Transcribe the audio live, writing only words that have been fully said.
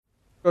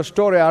A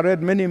story I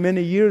read many,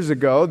 many years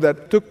ago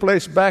that took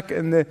place back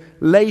in the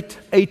late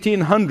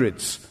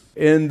 1800s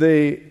in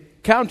the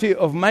county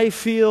of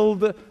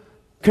Mayfield,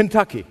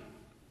 Kentucky.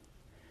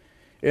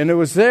 And it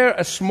was there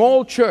a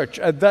small church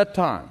at that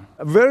time,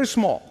 very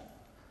small.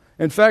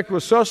 In fact, it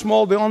was so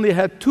small they only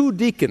had 2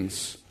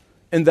 deacons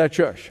in that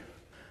church.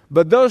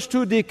 But those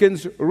 2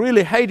 deacons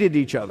really hated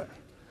each other.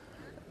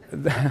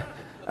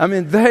 I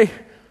mean, they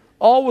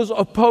always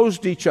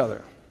opposed each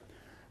other.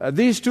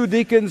 These 2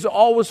 deacons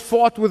always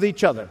fought with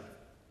each other.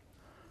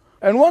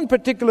 And one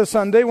particular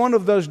Sunday, one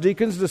of those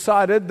deacons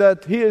decided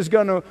that he is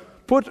going to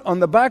put on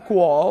the back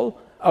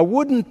wall a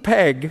wooden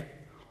peg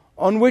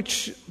on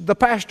which the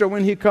pastor,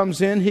 when he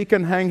comes in, he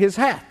can hang his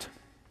hat.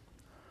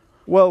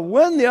 Well,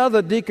 when the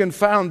other deacon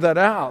found that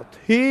out,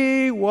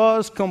 he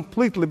was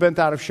completely bent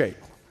out of shape.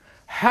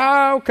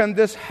 How can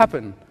this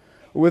happen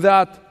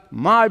without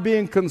my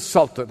being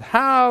consulted?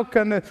 How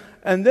can it?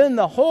 And then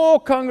the whole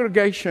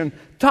congregation,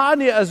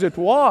 tiny as it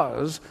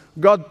was,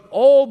 got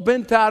all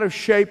bent out of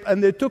shape,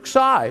 and they took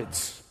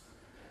sides.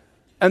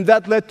 And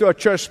that led to a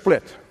church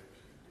split.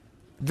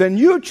 The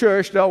new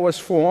church that was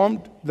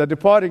formed, the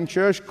departing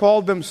church,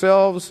 called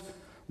themselves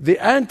the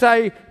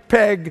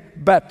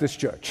Anti-Peg Baptist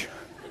Church.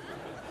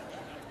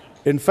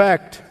 In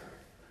fact,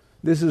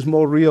 this is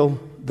more real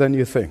than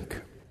you think.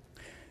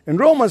 In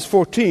Romans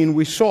 14,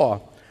 we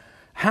saw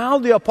how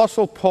the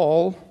Apostle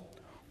Paul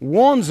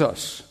warns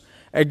us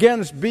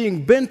against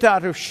being bent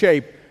out of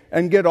shape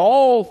and get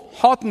all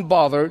hot and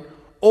bothered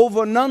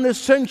over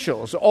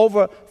non-essentials,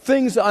 over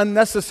things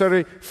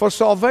unnecessary for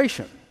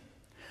salvation.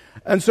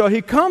 And so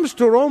he comes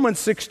to Romans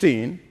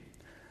 16,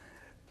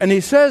 and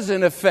he says,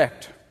 in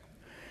effect,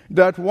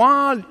 that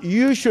while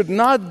you should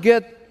not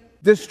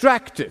get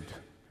distracted,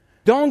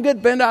 don't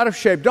get bent out of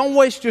shape, don't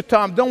waste your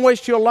time, don't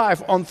waste your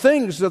life on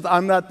things that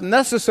are not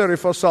necessary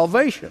for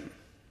salvation.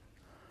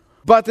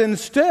 But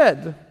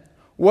instead,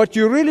 what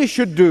you really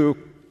should do,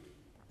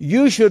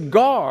 you should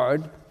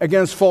guard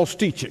against false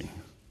teaching.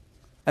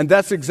 And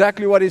that's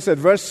exactly what he said.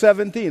 Verse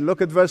 17.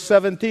 Look at verse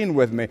 17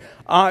 with me.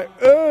 I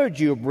urge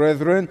you,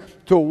 brethren,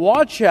 to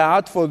watch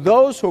out for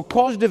those who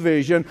cause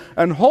division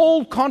and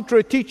hold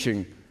contrary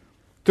teaching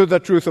to the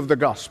truth of the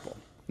gospel.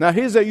 Now,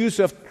 here's a use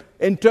of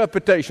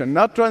interpretation,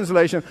 not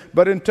translation,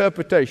 but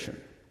interpretation.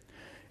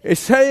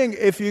 It's saying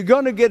if you're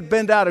going to get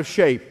bent out of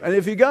shape, and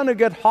if you're going to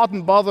get hot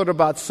and bothered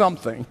about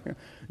something,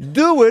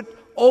 do it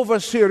over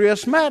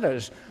serious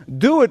matters.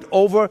 Do it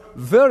over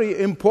very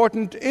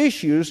important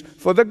issues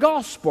for the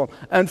gospel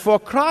and for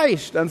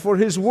Christ and for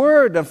His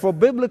Word and for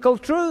biblical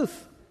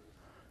truth.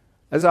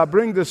 As I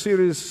bring this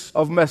series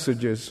of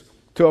messages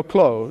to a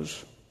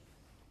close,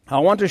 I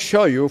want to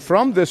show you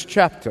from this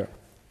chapter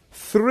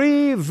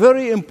 3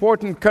 very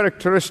important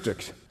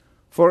characteristics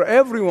for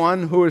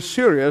everyone who is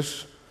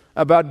serious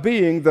about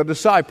being the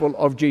disciple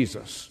of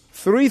Jesus.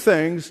 3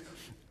 things.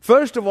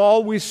 First of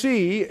all, we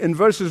see in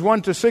verses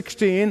 1 to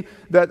 16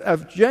 that a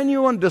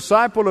genuine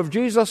disciple of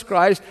Jesus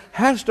Christ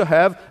has to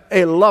have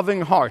a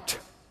loving heart.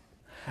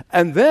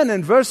 And then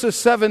in verses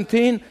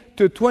 17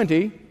 to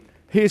 20,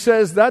 he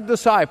says that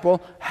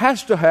disciple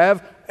has to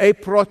have a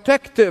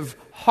protective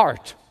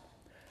heart.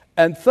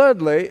 And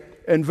thirdly,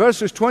 in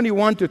verses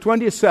 21 to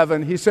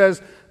 27, he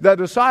says the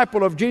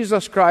disciple of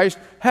Jesus Christ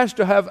has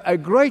to have a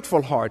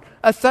grateful heart,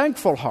 a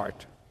thankful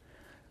heart.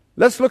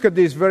 Let's look at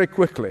these very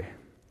quickly.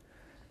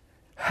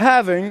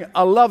 Having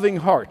a loving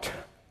heart.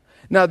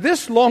 Now,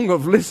 this long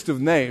of list of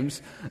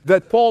names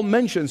that Paul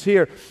mentions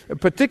here,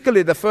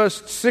 particularly the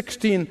first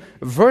 16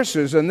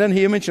 verses, and then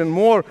he mentioned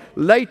more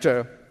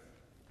later,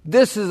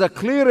 this is a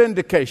clear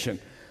indication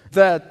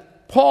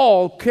that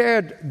Paul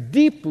cared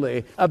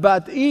deeply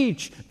about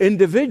each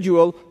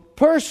individual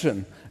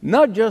person,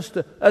 not just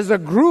as a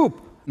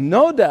group.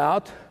 No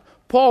doubt,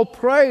 Paul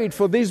prayed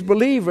for these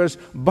believers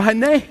by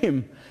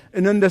name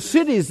and in the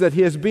cities that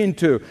he has been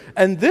to.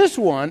 And this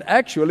one,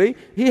 actually,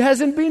 he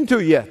hasn't been to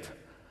yet.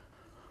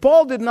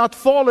 Paul did not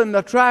fall in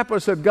the trap or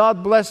said,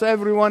 God bless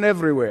everyone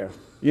everywhere.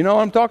 You know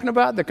what I'm talking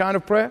about? The kind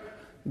of prayer?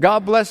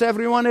 God bless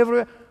everyone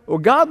everywhere. Or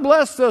God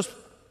bless those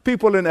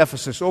people in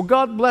Ephesus. Or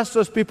God bless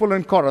those people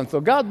in Corinth.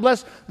 Or God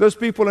bless those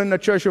people in the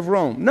Church of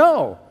Rome.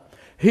 No.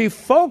 He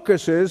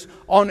focuses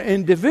on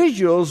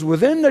individuals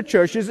within the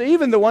churches,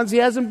 even the ones he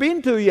hasn't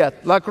been to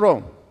yet, like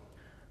Rome.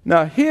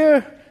 Now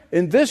here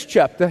in this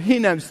chapter, he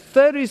names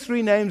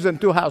 33 names and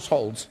 2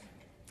 households.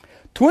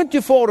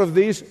 24 of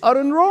these are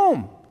in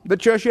Rome, the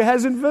church he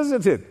hasn't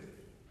visited.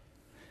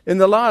 In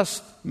the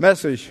last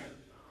message,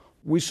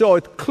 we saw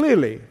it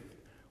clearly.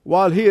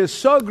 While he is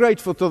so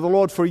grateful to the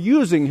Lord for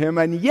using him,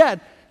 and yet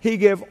he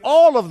gave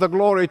all of the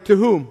glory to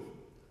whom?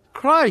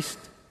 Christ.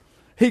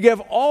 He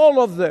gave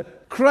all of the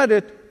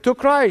credit to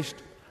Christ.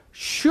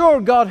 Sure,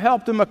 God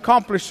helped him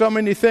accomplish so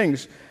many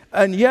things,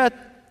 and yet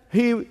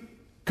he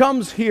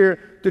comes here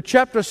to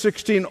chapter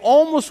 16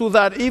 almost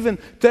without even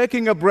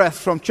taking a breath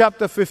from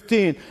chapter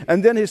 15,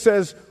 and then he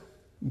says,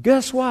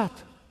 guess what?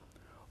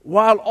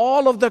 While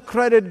all of the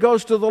credit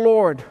goes to the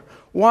Lord,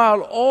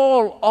 while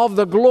all of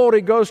the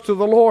glory goes to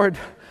the Lord,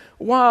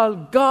 while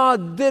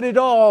God did it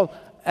all,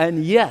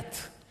 and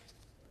yet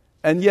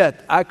And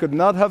yet, I could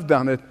not have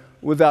done it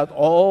without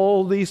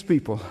all these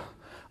people,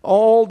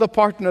 all the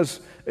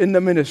partners in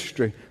the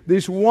ministry,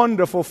 these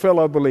wonderful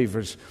fellow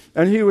believers.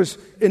 And he was,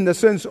 in the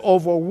sense,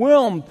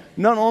 overwhelmed,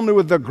 not only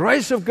with the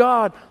grace of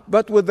God,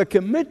 but with the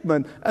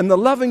commitment and the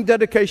loving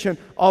dedication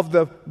of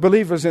the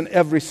believers in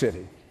every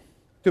city.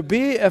 To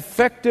be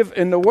effective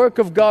in the work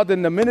of God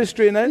in the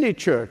ministry in any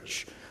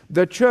church,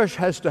 the church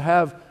has to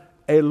have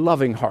a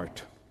loving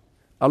heart.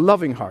 A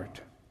loving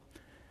heart.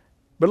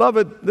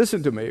 Beloved,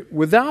 listen to me.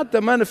 Without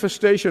the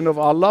manifestation of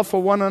our love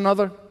for one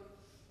another,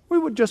 we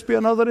would just be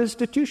another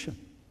institution.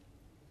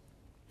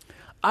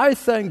 I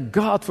thank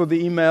God for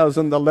the emails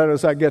and the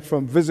letters I get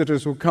from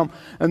visitors who come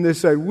and they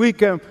say, we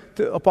came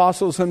to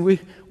Apostles and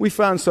we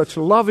found such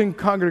loving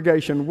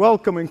congregation,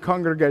 welcoming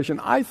congregation.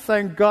 I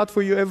thank God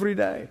for you every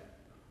day.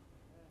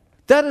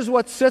 That is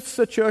what sets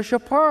the church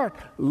apart.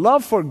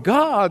 Love for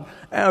God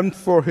and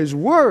for His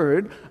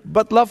Word,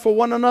 but love for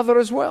one another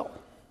as well.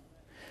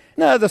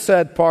 Now, the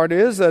sad part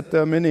is that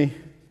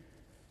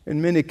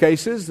in many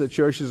cases, the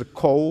churches are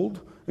cold.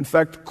 In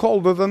fact,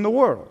 colder than the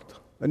world.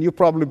 And you've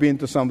probably been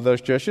to some of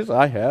those churches.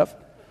 I have.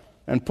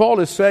 And Paul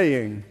is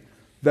saying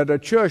that a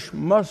church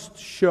must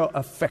show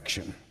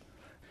affection.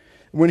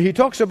 When he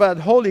talks about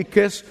holy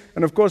kiss,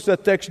 and of course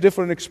that takes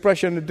different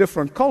expression in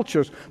different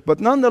cultures, but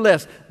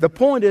nonetheless, the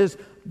point is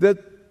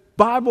that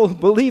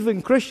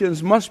Bible-believing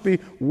Christians must be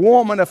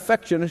warm and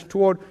affectionate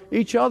toward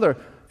each other.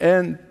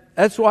 And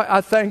that's why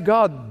I thank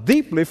God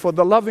deeply for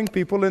the loving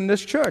people in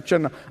this church.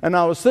 And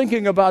I was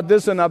thinking about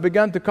this, and I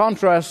began to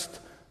contrast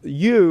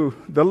you,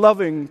 the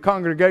loving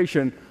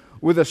congregation,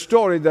 with a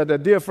story that a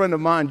dear friend of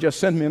mine just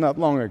sent me not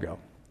long ago.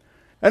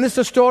 And it's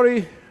the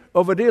story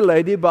of a dear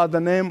lady by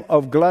the name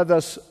of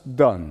Gladys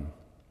Dunn.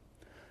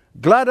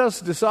 Gladys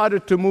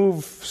decided to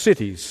move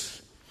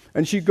cities.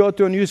 And she'd go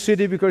to a new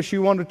city because she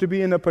wanted to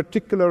be in a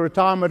particular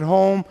retirement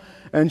home.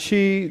 And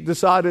she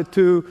decided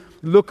to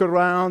look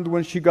around.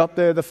 When she got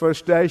there the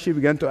first day, she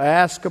began to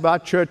ask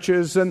about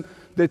churches. And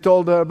they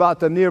told her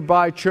about a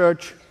nearby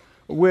church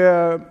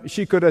where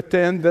she could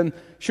attend. And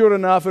sure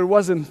enough, it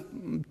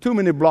wasn't too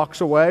many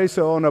blocks away.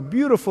 So on a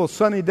beautiful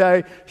sunny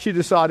day, she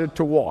decided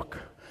to walk.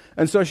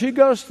 And so she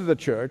goes to the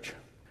church,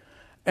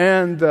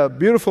 and the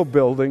beautiful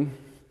building,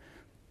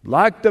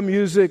 liked the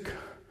music,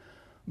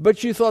 but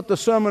she thought the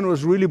sermon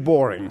was really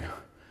boring.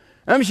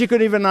 I mean, she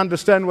couldn't even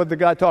understand what the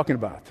guy talking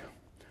about.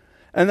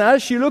 And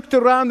as she looked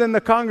around in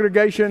the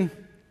congregation,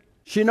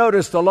 she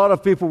noticed a lot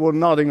of people were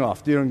nodding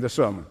off during the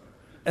sermon.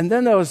 And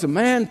then there was a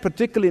man,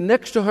 particularly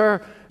next to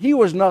her. He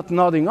was not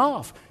nodding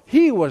off.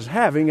 He was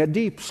having a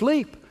deep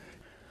sleep.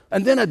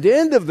 And then at the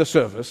end of the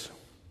service,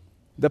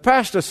 the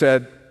pastor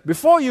said,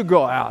 before you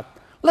go out,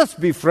 let's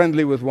be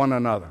friendly with one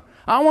another.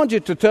 I want you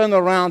to turn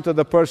around to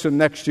the person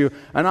next to you,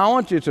 and I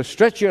want you to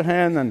stretch your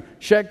hand and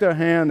shake their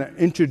hand and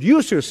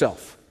introduce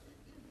yourself.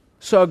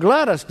 So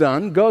Gladys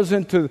Dunn goes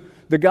into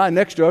the guy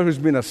next to her who's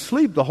been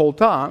asleep the whole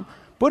time,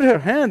 put her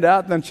hand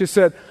out, and she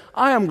said,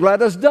 I am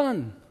Gladys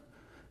Dunn.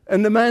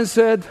 And the man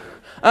said,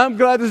 I'm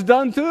Gladys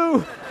Dunn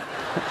too.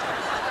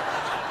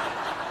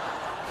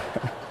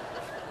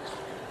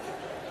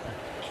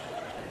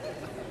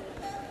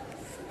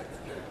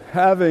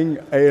 Having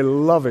a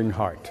loving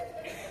heart.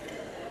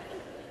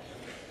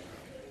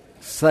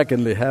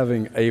 Secondly,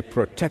 having a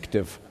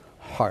protective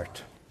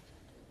heart.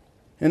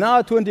 In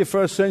our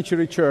 21st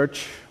century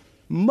church,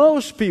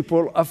 most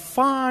people are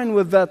fine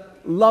with that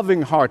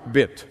loving heart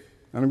bit.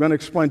 And I'm going to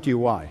explain to you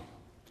why.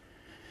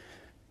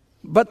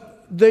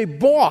 But they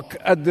balk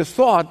at the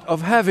thought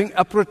of having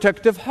a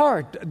protective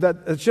heart. That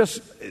it's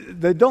just,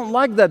 they don't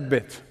like that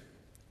bit.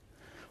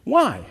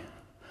 Why?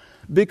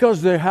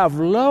 Because they have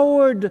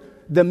lowered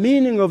the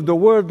meaning of the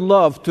word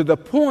love to the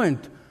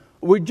point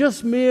with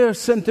just mere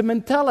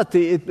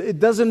sentimentality. It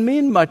doesn't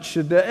mean much.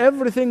 The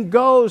everything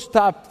goes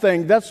type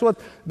thing. That's what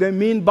they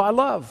mean by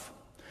love.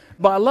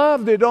 By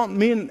love, they don't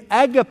mean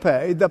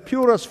agape, the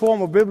purest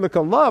form of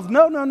biblical love.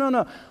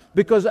 No.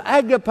 Because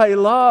agape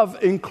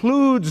love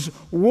includes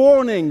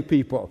warning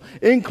people,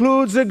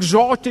 includes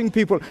exhorting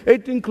people,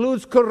 it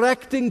includes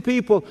correcting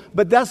people.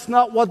 But that's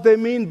not what they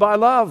mean by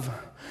love.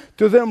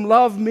 To them,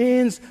 love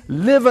means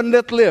live and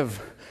let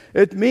live.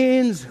 It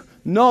means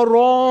no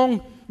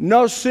wrong,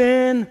 no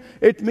sin.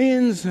 It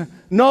means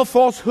no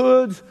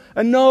falsehoods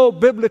and no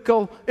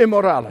biblical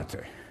immorality.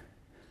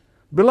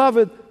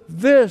 Beloved,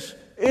 this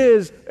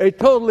is a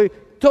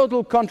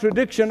total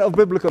contradiction of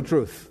biblical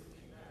truth.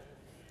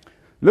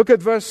 Look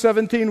at verse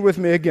 17 with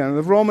me again,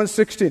 of Romans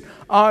 16.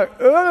 I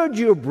urge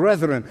you,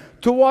 brethren,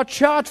 to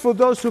watch out for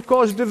those who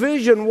cause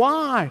division.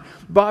 Why?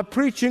 By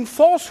preaching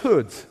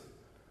falsehoods.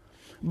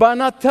 By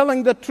not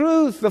telling the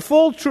truth, the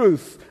full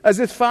truth, as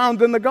it's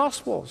found in the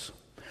Gospels.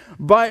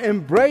 By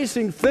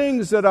embracing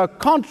things that are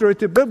contrary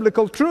to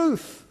biblical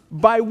truth.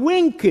 By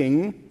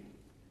winking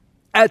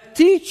at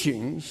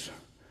teachings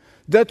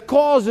that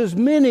causes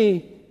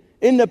many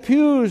in the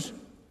pews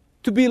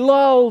to be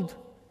lulled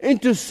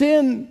into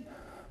sin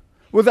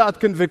without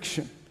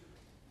conviction.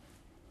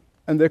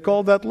 And they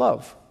call that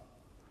love.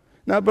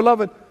 Now,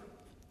 beloved,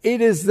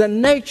 it is the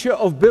nature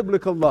of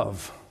biblical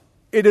love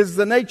It is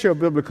the nature of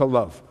biblical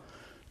love.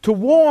 To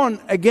warn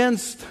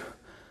against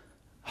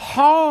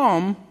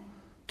harm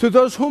to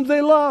those whom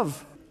they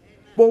love.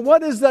 But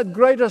what is that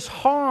greatest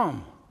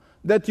harm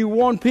that you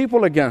warn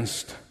people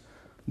against?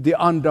 The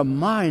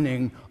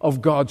undermining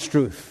of God's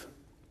truth.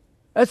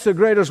 That's the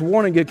greatest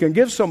warning you can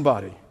give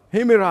somebody.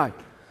 Hear me right.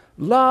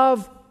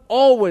 Love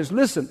always,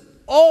 listen,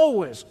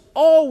 always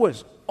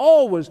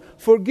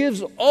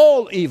forgives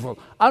all evil.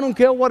 I don't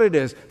care what it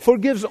is.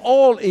 Forgives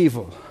all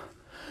evil.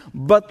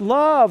 But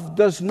love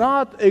does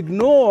not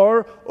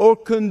ignore or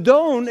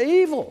condone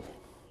evil.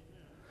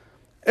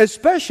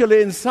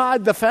 Especially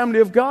inside the family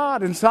of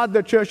God, inside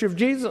the church of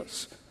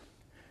Jesus.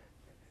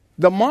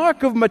 The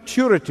mark of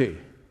maturity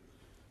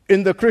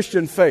in the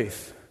Christian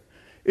faith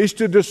is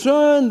to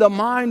discern the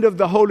mind of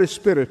the Holy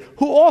Spirit.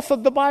 Who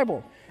authored the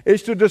Bible?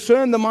 Is to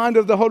discern the mind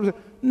of the Holy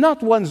Spirit.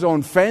 Not one's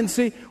own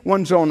fancy,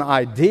 one's own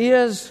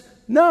ideas.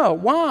 No,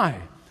 why?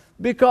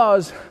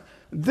 Because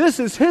this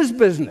is His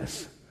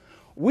business.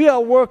 We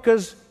are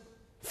workers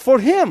for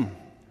Him.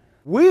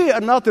 We are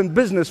not in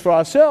business for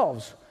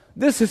ourselves.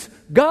 This is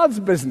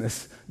God's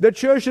business. The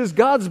church is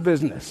God's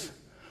business.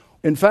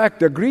 In fact,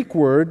 the Greek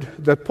word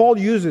that Paul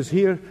uses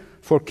here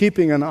for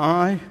keeping an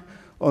eye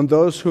on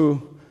those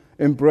who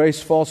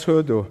embrace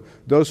falsehood or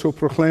those who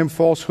proclaim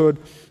falsehood,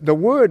 the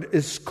word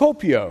is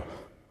scopio,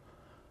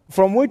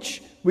 from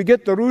which we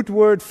get the root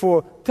word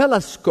for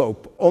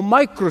telescope or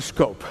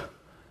microscope.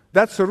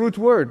 That's the root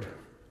word.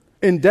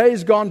 In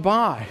days gone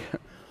by,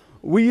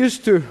 we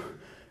used to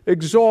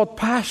exhort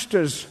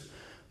pastors,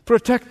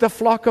 protect the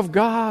flock of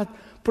God,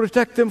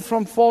 protect them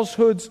from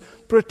falsehoods,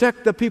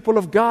 protect the people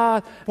of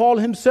God. Paul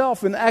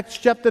himself in Acts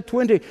chapter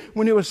 20,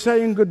 when he was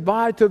saying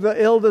goodbye to the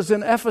elders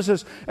in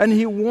Ephesus, and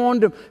he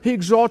warned them, he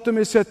exhorted them,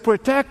 he said,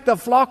 protect the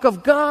flock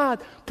of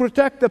God,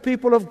 protect the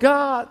people of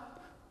God.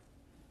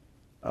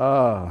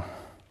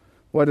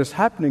 What is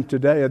happening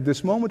today at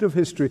this moment of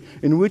history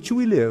in which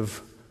we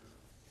live,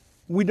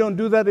 we don't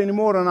do that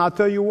anymore, and I'll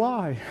tell you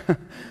why.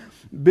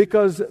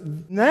 Because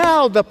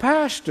now the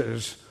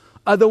pastors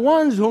are the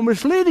ones who are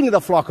misleading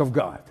the flock of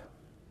God.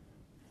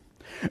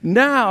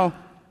 Now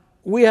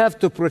we have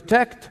to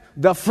protect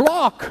the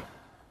flock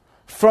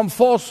from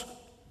false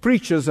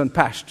preachers and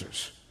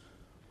pastors.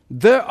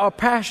 There are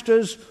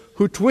pastors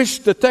who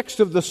twist the text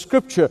of the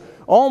Scripture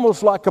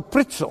almost like a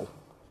pretzel.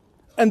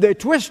 And they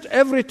twist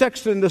every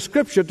text in the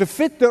Scripture to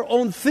fit their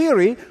own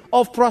theory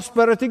of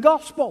prosperity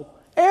gospel.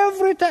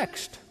 Every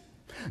text.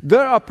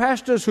 There are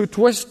pastors who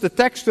twist the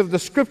text of the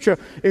Scripture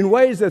in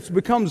ways that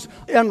becomes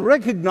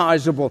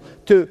unrecognizable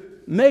to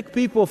make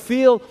people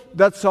feel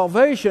that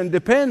salvation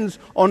depends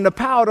on the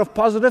power of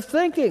positive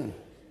thinking.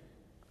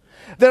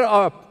 There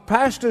are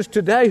pastors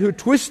today who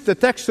twist the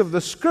text of the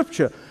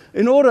Scripture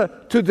in order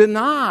to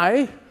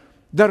deny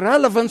the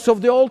relevance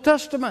of the Old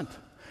Testament.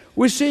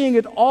 We're seeing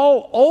it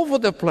all over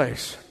the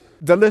place.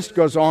 The list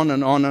goes on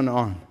and on and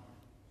on.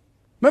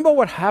 Remember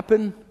what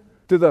happened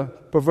to the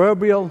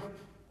proverbial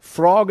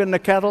frog in the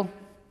kettle?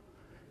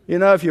 You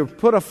know, if you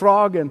put a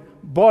frog in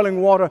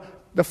boiling water,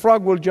 the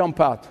frog will jump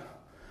out.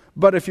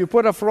 But if you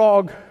put a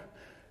frog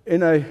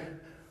in a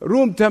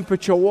room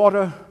temperature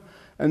water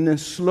and then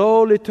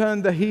slowly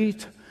turn the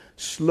heat,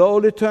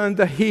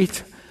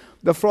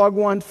 the frog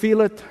won't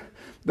feel it.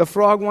 The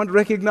frog won't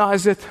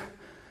recognize it.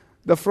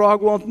 The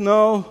frog won't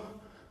know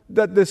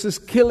that this is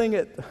killing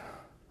it.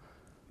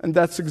 And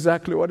that's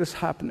exactly what is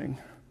happening.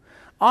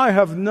 I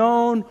have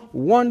known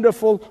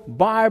wonderful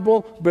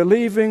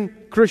Bible-believing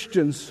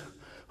Christians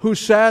who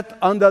sat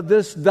under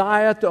this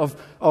diet of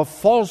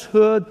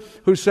falsehood,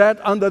 who sat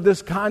under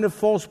this kind of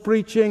false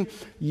preaching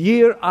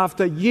year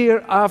after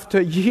year after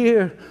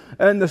year,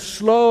 and the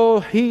slow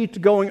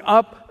heat going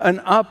up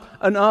and up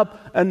and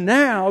up. And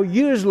now,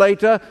 years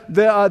later,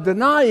 they are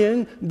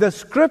denying the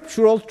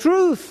scriptural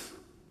truth.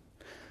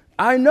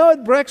 I know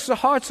it breaks the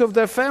hearts of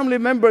their family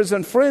members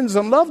and friends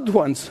and loved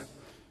ones,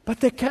 but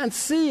they can't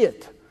see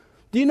it.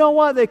 Do you know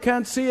why they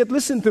can't see it?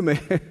 Listen to me.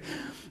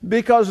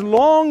 Because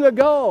long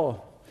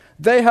ago,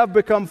 they have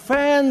become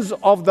fans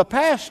of the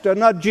pastor,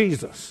 not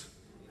Jesus.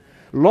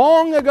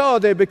 Long ago,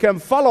 they became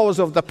followers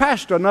of the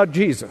pastor, not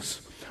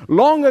Jesus.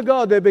 Long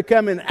ago, they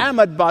became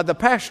enamored by the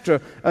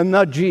pastor and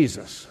not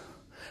Jesus.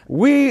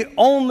 We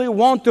only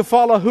want to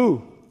follow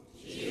who?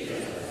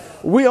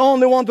 Jesus. We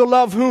only want to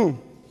love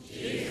whom?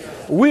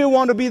 Jesus. We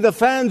want to be the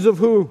fans of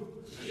who?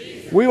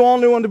 Jesus. We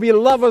only want to be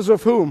lovers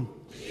of whom?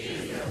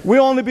 Jesus. We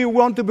only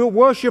want to be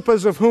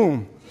worshipers of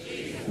whom?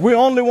 Jesus. We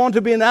only want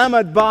to be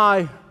enamored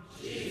by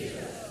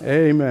Jesus.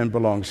 Amen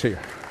belongs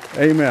here.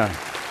 Amen.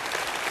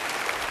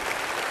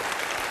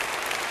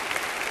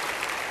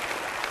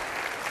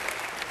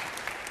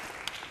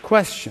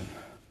 Question: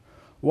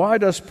 why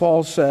does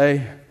Paul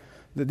say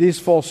that these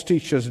false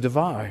teachers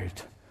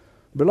divide?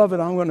 Beloved,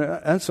 I'm going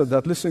to answer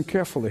that. Listen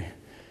carefully.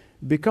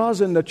 Because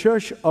in the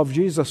church of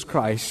Jesus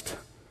Christ,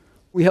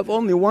 we have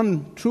only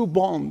one true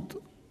bond.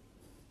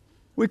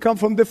 We come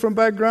from different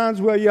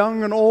backgrounds. We're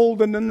young and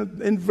old and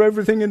in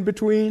everything in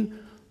between.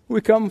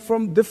 We come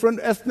from different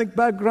ethnic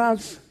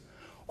backgrounds.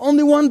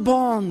 Only one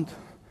bond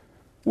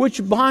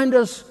which binds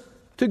us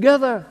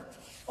together.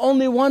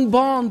 only one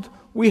bond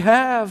we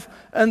have,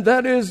 and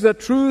that is the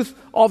truth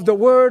of the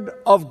Word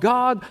of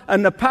God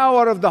and the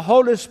power of the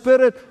Holy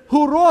Spirit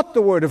who wrote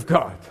the Word of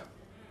God.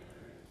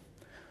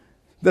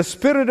 The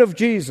Spirit of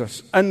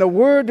Jesus and the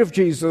Word of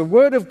Jesus, the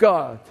Word of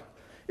God,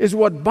 is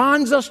what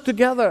binds us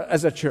together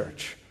as a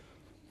church.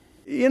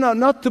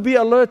 Not to be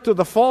alert to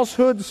the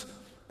falsehoods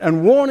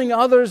and warning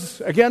others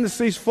against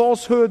these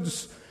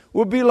falsehoods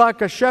would be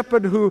like a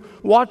shepherd who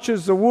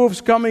watches the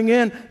wolves coming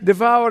in,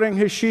 devouring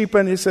his sheep,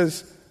 and he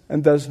says,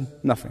 and does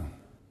nothing.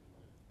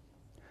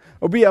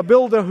 Or be a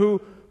builder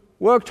who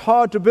worked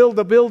hard to build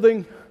a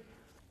building,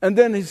 and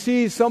then he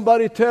sees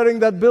somebody tearing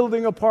that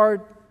building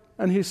apart,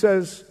 and he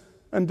says,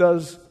 and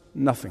does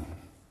nothing.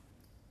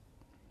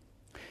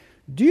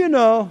 Do you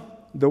know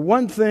the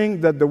one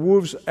thing that the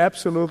wolves are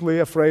absolutely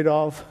afraid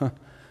of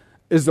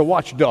is the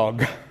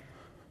watchdog?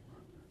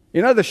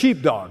 The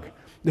sheepdog,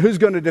 who's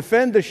going to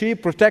defend the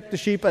sheep, protect the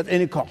sheep at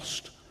any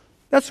cost.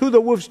 That's who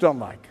the wolves don't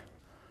like.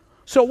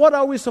 So what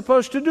are we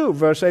supposed to do?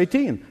 Verse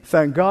 18.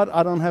 Thank God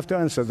I don't have to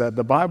answer that.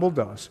 The Bible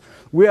does.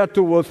 We are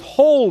to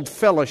withhold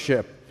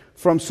fellowship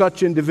from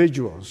such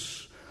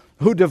individuals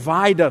who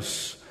divide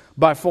us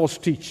by false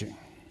teaching.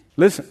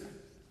 Listen,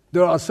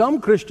 there are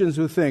some Christians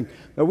who think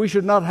that we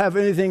should not have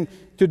anything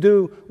to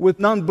do with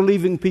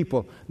non-believing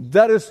people.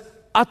 That is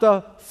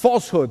utter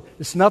falsehood.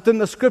 It's not in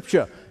the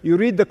Scripture. You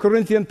read the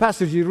Corinthian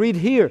passage, you read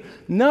here.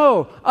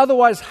 No,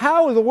 otherwise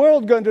how is the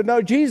world going to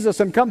know Jesus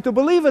and come to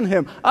believe in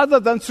Him other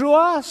than through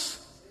us?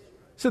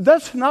 So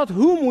that's not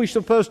whom we're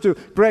supposed to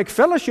break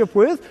fellowship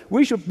with.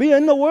 We should be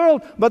in the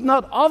world, but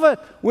not of it.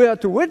 We are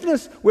to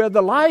witness. We are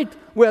the light.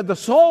 We are the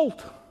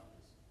salt.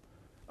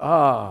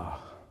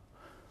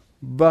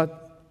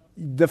 But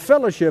the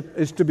fellowship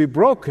is to be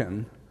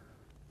broken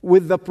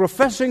with the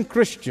professing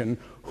Christian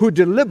who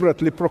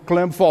deliberately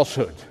proclaim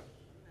falsehood.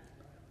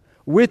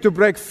 We're to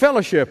break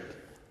fellowship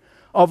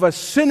of a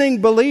sinning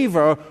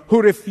believer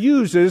who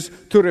refuses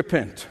to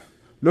repent.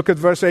 Look at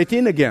verse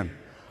 18 again.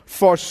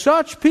 For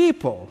such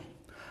people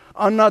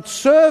are not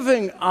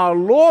serving our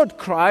Lord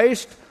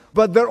Christ,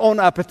 but their own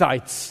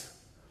appetites,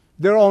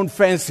 their own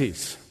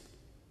fancies.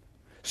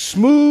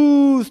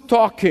 Smooth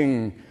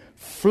talking,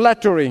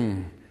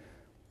 flattering.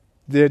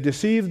 They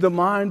deceive the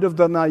mind of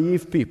the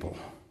naive people.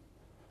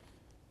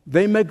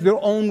 They make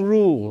their own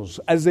rules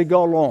as they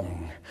go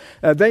along.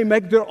 They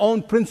make their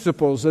own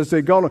principles as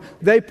they go along.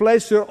 They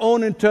place their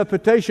own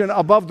interpretation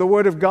above the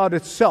Word of God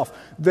itself.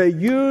 They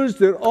use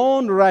their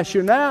own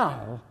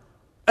rationale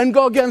and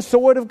go against the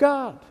Word of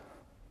God.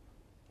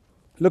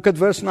 Look at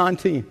verse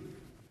 19.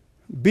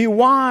 Be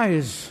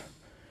wise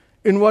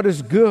in what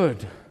is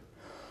good,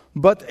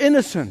 but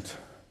innocent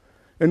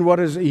in what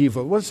is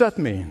evil. What does that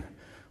mean?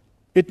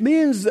 It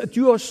means that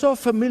you are so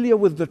familiar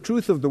with the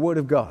truth of the Word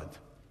of God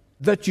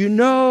that you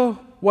know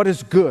what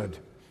is good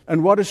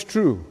and what is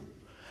true.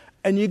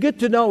 And you get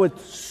to know it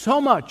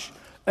so much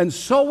and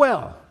so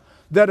well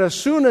that as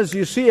soon as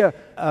you see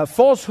a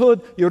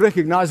falsehood, you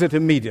recognize it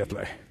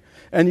immediately.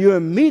 And you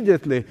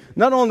immediately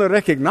not only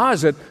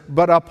recognize it,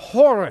 but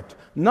abhor it,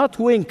 not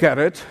wink at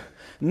it,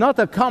 not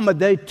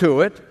accommodate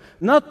to it,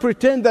 not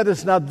pretend that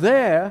it's not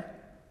there.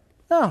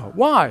 No.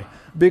 Why?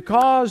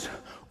 Because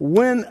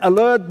when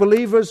alert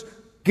believers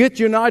get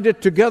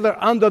united together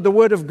under the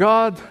Word of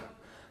God,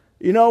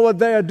 you know what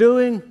they are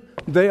doing?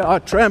 They are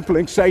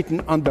trampling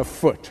Satan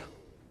underfoot.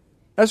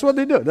 That's what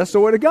they do. That's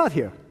the Word of God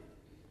here.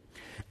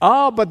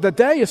 But the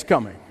day is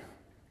coming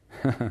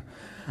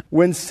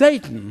when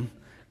Satan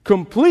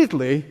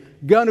completely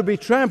going to be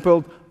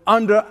trampled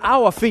under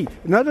our feet.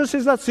 Notice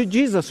it's not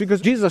Jesus,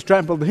 because Jesus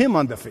trampled him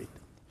under feet.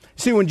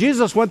 See, when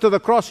Jesus went to the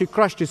cross, he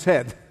crushed his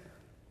head.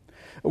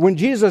 When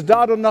Jesus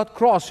died on that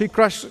cross, he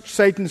crushed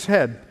Satan's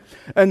head.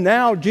 And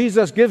now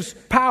Jesus gives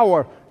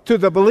power to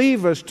the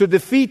believers to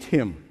defeat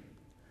him.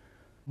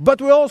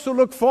 But we also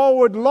look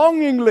forward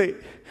longingly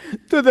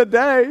to the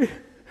day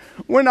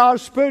when our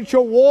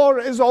spiritual war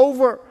is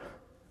over.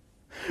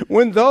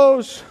 When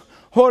those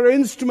who are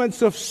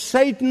instruments of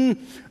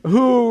Satan,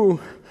 who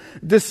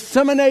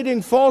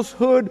disseminating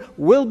falsehood,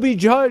 will be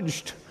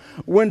judged.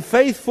 When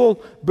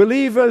faithful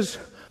believers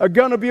are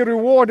going to be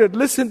rewarded.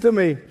 Listen to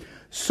me.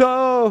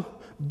 So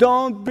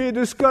don't be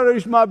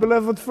discouraged, my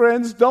beloved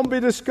friends. Don't be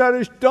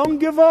discouraged. Don't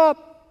give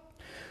up.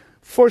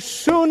 For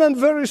soon and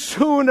very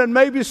soon, and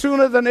maybe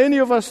sooner than any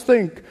of us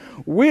think,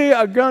 we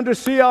are going to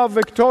see our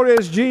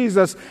victorious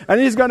Jesus, and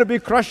He's going to be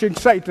crushing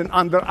Satan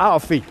under our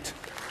feet.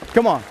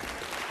 Come on.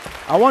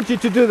 I want you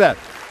to do that.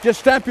 Just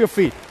stamp your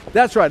feet.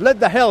 That's right. Let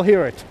the hell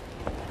hear it.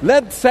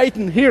 Let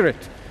Satan hear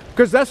it,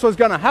 because that's what's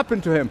going to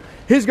happen to him.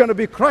 He's going to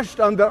be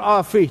crushed under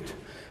our feet.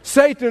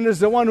 Satan is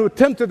the one who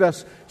tempted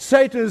us.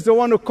 Satan is the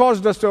one who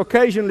caused us to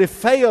occasionally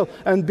fail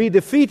and be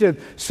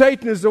defeated.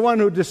 Satan is the one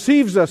who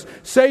deceives us.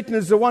 Satan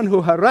is the one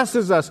who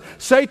harasses us.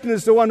 Satan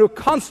is the one who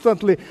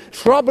constantly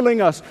troubling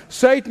us.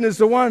 Satan is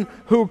the one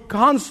who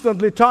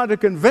constantly trying to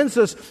convince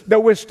us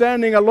that we're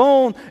standing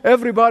alone.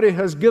 Everybody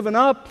has given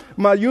up.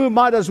 You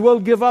might as well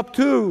give up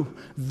too.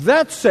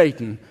 That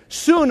Satan,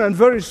 soon and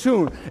very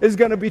soon, is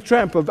going to be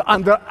trampled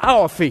under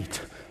our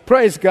feet.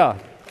 Praise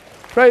God.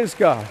 Praise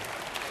God.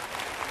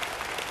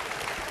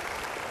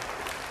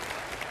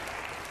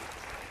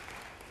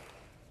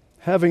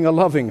 having a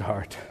loving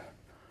heart,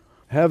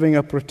 having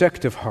a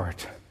protective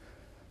heart,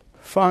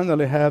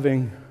 finally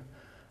having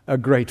a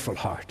grateful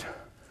heart.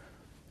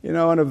 You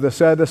know, one of the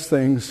saddest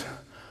things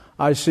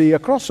I see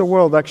across the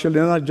world, actually,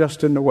 not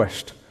just in the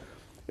West,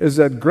 is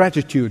that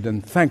gratitude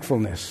and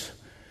thankfulness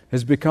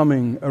is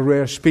becoming a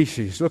rare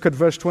species. Look at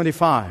verse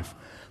 25.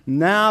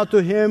 Now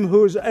to him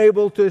who is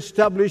able to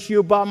establish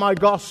you by my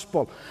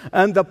gospel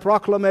and the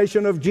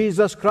proclamation of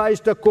Jesus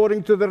Christ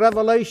according to the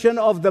revelation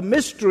of the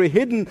mystery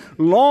hidden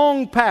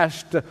long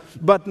past,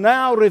 but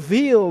now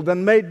revealed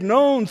and made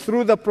known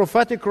through the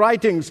prophetic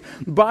writings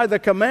by the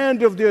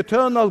command of the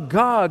eternal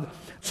God,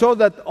 so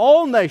that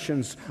all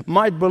nations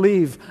might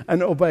believe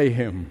and obey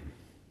him.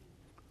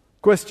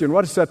 Question,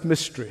 what is that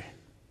mystery?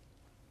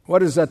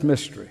 What is that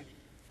mystery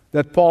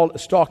that Paul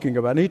is talking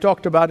about? And he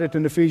talked about it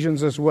in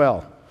Ephesians as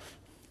well.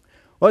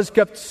 Was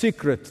kept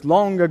secret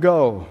long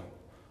ago,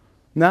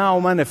 now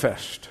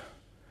manifest.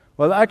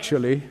 Well,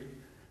 actually,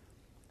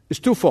 it's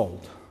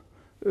twofold.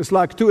 It's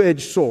like a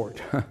two-edged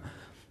sword.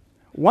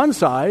 One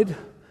side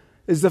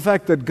is the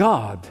fact that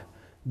God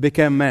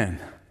became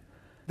man.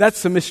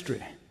 That's the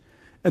mystery.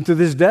 And to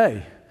this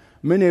day,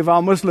 many of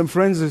our Muslim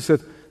friends have said,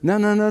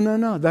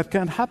 no, that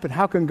can't happen.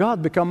 How can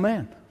God become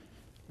man?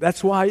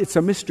 That's why it's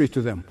a mystery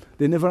to them.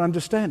 They never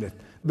understand it.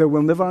 They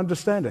will never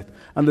understand it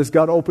unless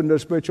God opened their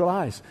spiritual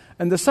eyes.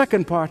 And the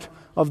second part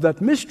of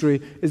that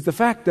mystery is the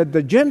fact that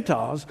the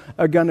Gentiles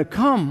are going to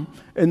come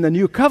in the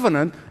new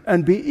covenant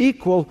and be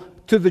equal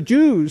to the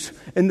Jews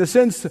in the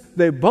sense that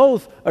they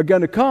both are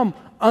going to come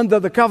under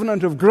the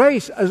covenant of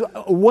grace as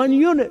one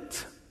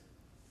unit.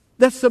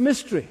 That's the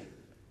mystery.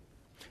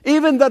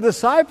 Even the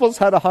disciples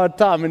had a hard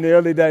time in the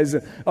early days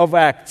of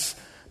Acts.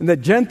 And the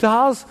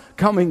Gentiles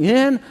coming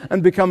in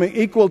and becoming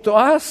equal to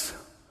us.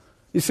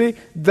 You see,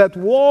 that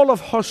wall of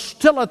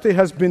hostility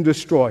has been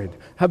destroyed,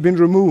 have been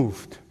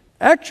removed.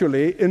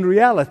 Actually, in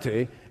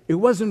reality, it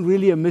wasn't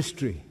really a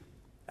mystery.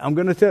 I'm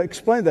going to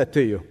explain that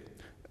to you.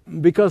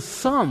 Because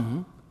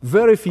some,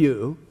 very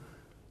few,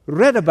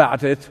 read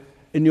about it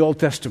in the Old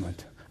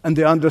Testament. And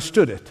they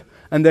understood it.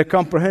 And they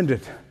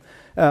comprehended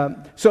it.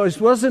 So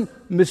it wasn't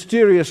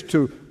mysterious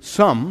to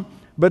some,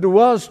 but it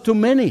was to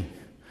many.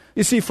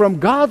 You see, from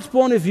God's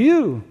point of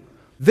view,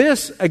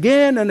 this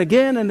again and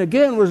again and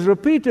again was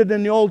repeated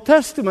in the Old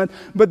Testament,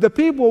 but the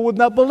people would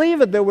not believe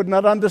it. They would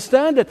not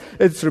understand it.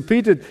 It's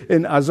repeated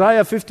in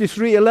Isaiah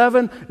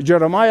 53:11,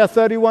 Jeremiah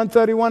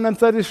 31:31 and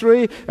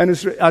 33, and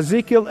it's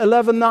Ezekiel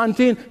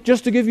 11:19,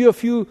 just to give you a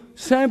few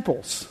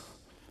samples.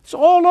 It's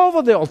all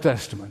over the Old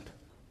Testament.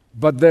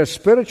 But their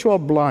spiritual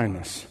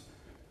blindness,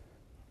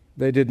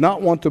 they did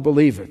not want to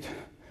believe it.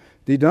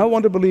 They did not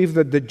want to believe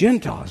that the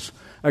Gentiles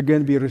are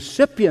going to be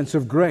recipients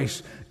of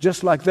grace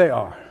just like they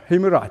are. Hear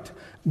me right.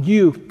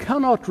 You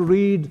cannot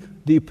read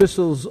the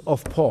epistles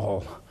of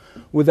Paul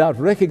without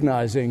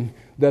recognizing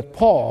that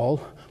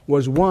Paul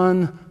was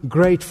one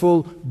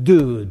grateful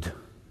dude.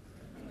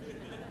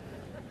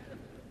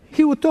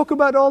 He would talk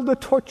about all the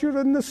torture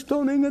and the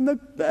stoning and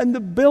the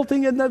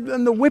belting and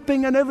the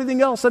whipping and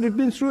everything else that he'd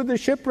been through, the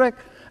shipwreck.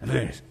 And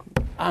then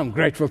I'm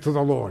grateful to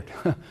the Lord.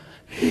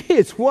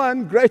 He's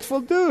one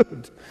grateful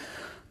dude.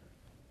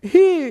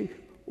 He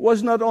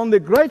was not only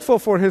grateful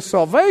for his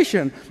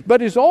salvation,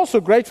 but he's also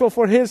grateful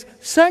for his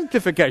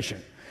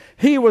sanctification.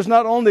 He was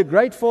not only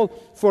grateful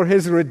for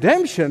his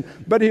redemption,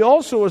 but he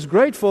also was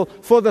grateful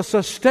for the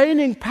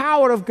sustaining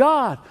power of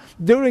God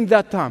during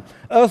that time,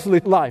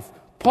 earthly life.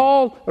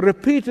 Paul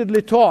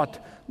repeatedly taught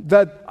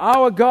that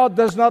our God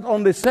does not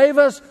only save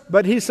us,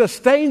 but he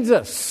sustains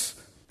us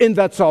in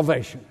that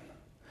salvation.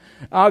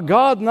 Our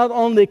God not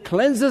only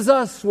cleanses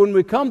us when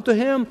we come to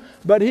him,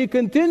 but he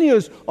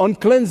continues on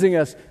cleansing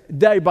us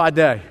day by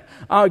day.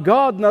 Our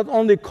God not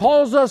only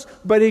calls us,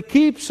 but he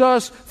keeps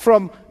us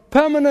from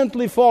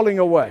permanently falling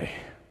away.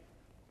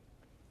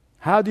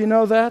 How do you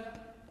know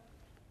that?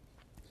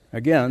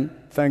 Again,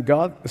 thank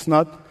God, it's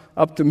not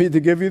up to me to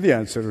give you the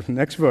answer.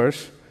 Next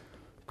verse.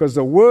 Because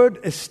the word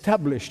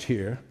established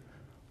here,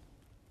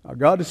 our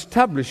God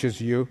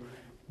establishes you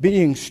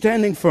being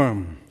standing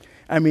firm.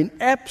 I mean,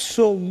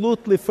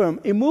 absolutely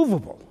firm,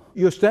 immovable.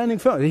 You're standing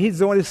firm. He's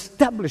the one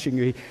establishing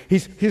you.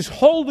 He's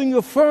holding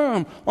you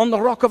firm on the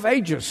rock of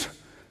ages.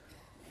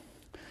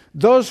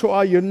 Those who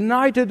are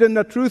united in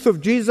the truth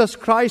of Jesus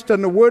Christ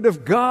and the Word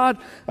of God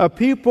are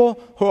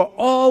people who are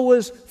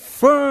always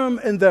firm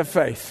in their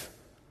faith.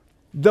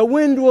 The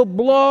wind will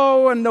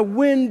blow and the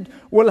wind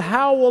will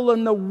howl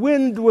and the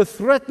wind will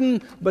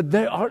threaten, but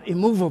they are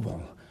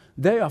immovable.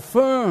 They are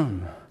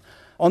firm.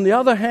 On the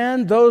other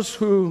hand, those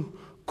who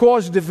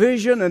cause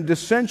division and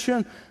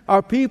dissension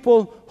are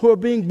people who are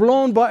being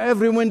blown by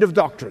every wind of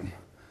doctrine.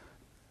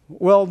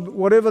 Well,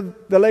 whatever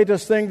the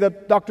latest thing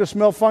that Dr.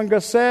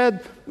 Smelfungus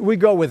said, we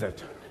go with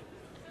it.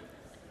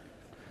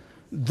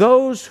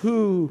 Those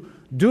who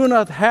do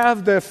not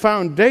have their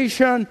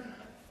foundation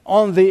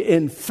on the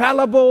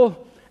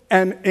infallible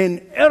and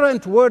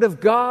inerrant Word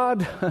of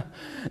God,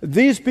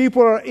 these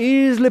people are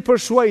easily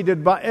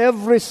persuaded by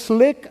every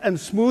slick and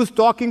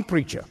smooth-talking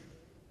preacher.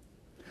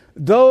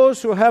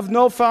 Those who have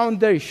no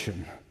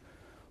foundation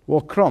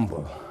will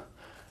crumble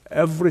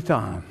Every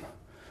time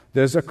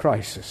there's a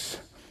crisis.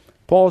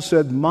 Paul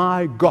said,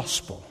 my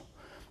gospel.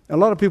 A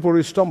lot of people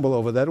really stumble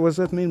over that. What does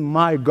that mean,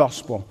 my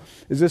gospel?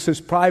 Is this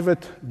his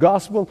private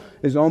gospel,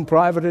 his own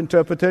private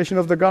interpretation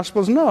of the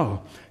gospels?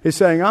 No. He's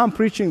saying, I'm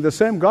preaching the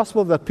same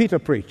gospel that Peter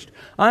preached.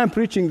 I am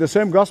preaching the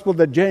same gospel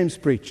that James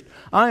preached.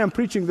 I am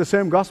preaching the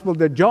same gospel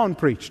that John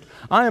preached.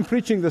 I am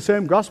preaching the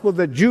same gospel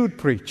that Jude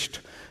preached.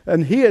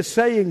 And he is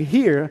saying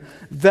here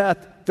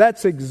that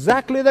that's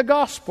exactly the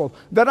gospel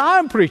that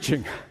I'm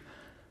preaching.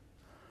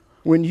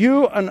 When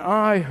you and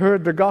I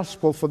heard the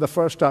gospel for the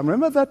first time,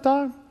 remember that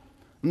time?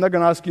 I'm not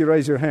going to ask you to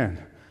raise your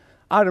hand.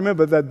 I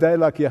remember that day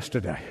like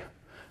yesterday.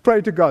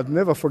 Pray to God,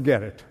 never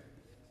forget it.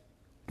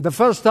 The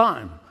first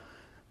time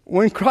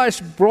when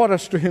Christ brought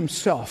us to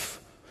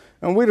himself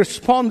and we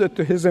responded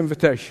to his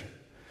invitation.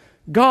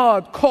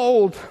 God,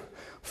 cold,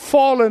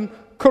 fallen,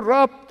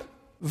 corrupt,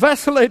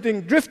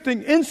 vacillating,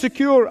 drifting,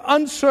 insecure,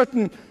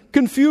 uncertain,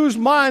 confused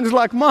minds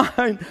like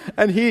mine,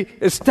 and he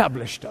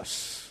established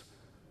us.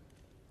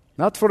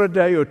 Not for a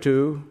day or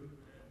two,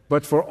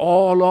 but for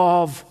all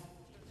of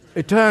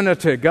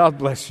eternity. God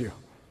bless you.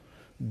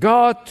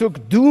 God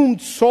took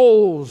doomed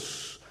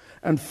souls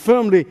and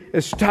firmly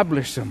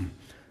established them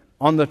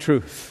on the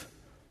truth.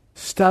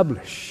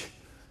 Establish.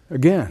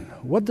 Again,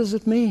 what does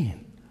it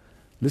mean?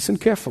 Listen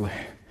carefully.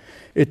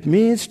 It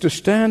means to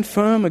stand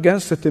firm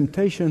against the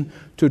temptation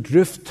to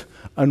drift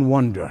and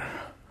wander.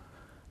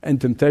 And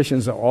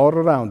temptations are all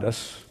around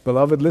us.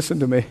 Beloved, listen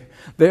to me.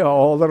 They are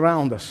all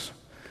around us.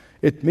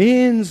 It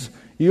means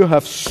you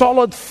have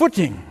solid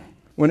footing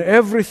when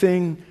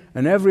everything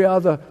and every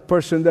other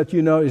person that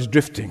you know is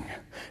drifting.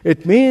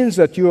 It means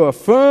that you are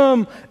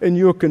firm in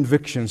your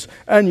convictions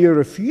and you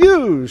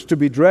refuse to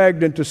be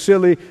dragged into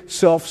silly,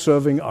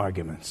 self-serving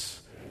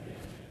arguments.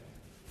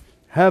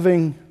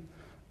 Having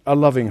a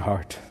loving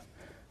heart,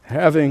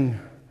 having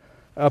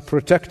a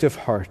protective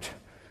heart,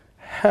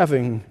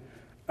 having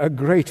a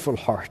grateful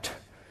heart.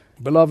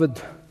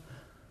 Beloved,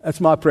 that's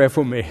my prayer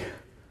for me.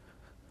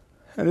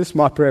 And it's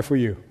my prayer for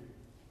you.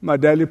 My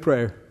daily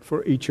prayer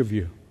for each of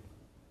you.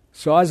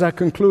 So as I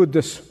conclude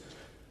this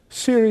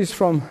series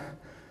from one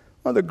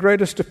of the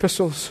greatest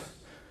epistles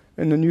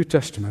in the New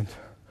Testament,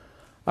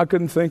 I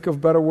couldn't think of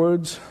better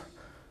words.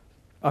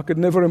 I could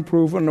never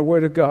improve on the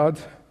Word of God.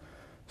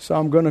 So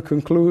I'm going to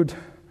conclude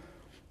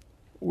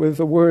with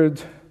the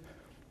word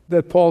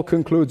that Paul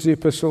concludes the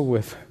epistle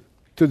with.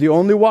 To the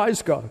only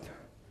wise God,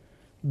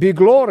 be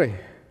glory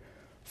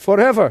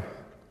forever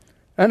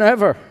and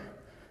ever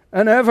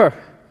and ever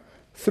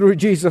through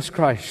Jesus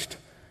Christ.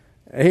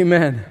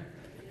 Amen.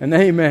 And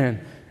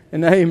amen,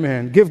 and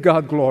amen. Give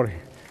God glory.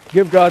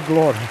 Give God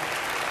glory.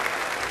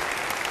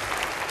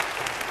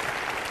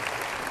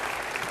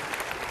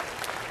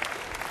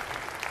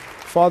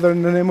 Father,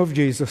 in the name of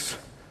Jesus,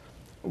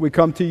 we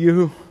come to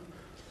you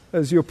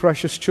as your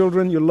precious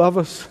children. You love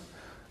us.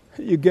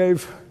 You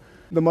gave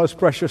the most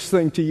precious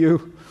thing to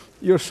you,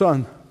 your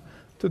Son,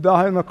 to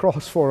die on the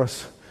cross for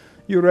us.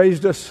 You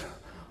raised us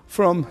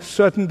from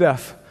certain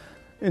death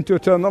into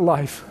eternal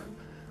life.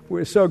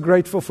 We're so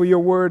grateful for your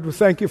word. We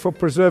thank you for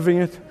preserving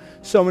it.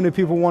 So many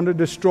people want to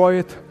destroy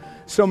it.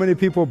 So many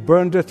people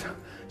burned it.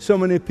 So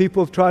many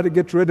people try to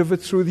get rid of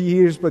it through the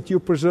years, but you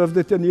preserved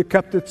it and you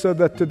kept it so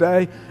that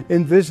today,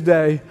 in this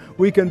day,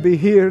 we can be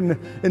here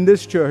in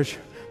this church,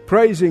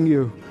 praising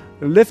you,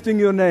 lifting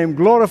your name,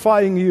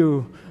 glorifying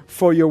you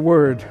for your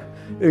word.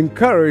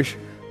 Encourage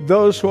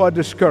those who are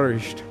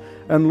discouraged.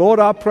 And Lord,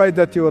 I pray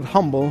that you would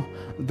humble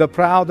the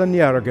proud and the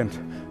arrogant.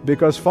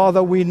 Because,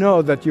 Father, we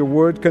know that your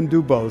word can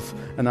do both.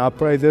 And I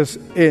pray this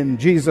in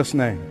Jesus'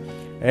 name.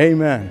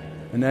 Amen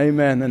and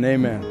amen and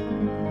amen.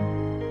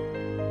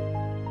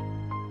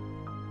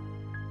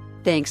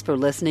 Thanks for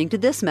listening to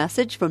this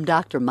message from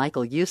Dr.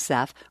 Michael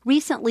Youssef,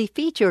 recently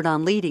featured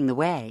on Leading the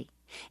Way.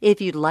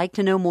 If you'd like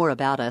to know more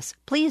about us,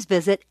 please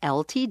visit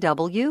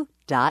ltw.org.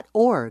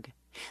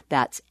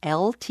 That's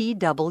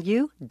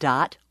ltw.org.